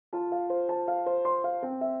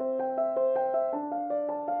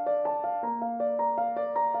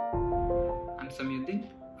Samyodddin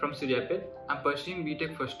from Suryapet. I'm pursuing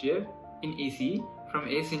B.Tech first year in ECE from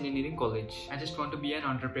ACE Engineering College. I just want to be an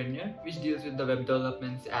entrepreneur which deals with the web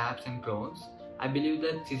developments, apps and clones. I believe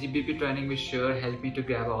that CCBP training will sure help me to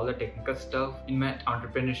grab all the technical stuff in my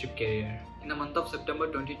entrepreneurship career. In the month of September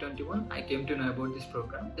 2021, I came to know about this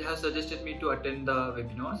program. They have suggested me to attend the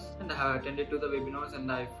webinars, and I have attended to the webinars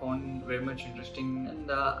and I found very much interesting, and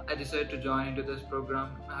I decided to join into this program.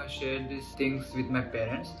 I have shared these things with my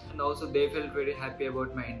parents and also they felt very happy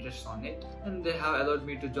about my interest on it, and they have allowed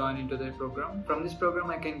me to join into their program. From this program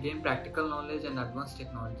I can gain practical knowledge and advanced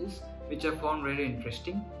technologies which I found very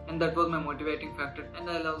interesting, and that was my motivating factor. And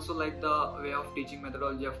I also like the way of teaching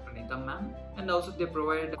methodology of Pranita ma'am, and also they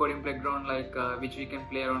provide coding playground which we can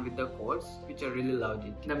play around with the codes, which I really loved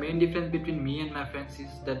it. The main difference between me and my friends is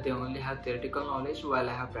that they only have theoretical knowledge while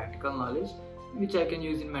I have practical knowledge which I can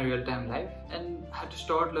use in my real-time life, and I have to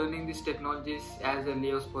start learning these technologies as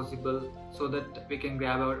early as possible so that we can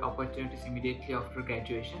grab our opportunities immediately after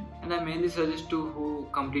graduation. And I mainly suggest to who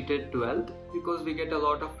completed 12th because we get a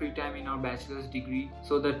lot of free time in our bachelor's degree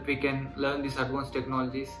so that we can learn these advanced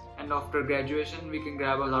technologies, and after graduation we can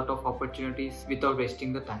grab a lot of opportunities without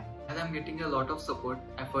wasting the time. As I'm getting a lot of support,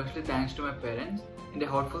 I firstly thanks to my parents and a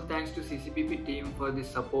heartfelt thanks to CCBP team for this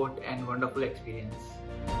support and wonderful experience.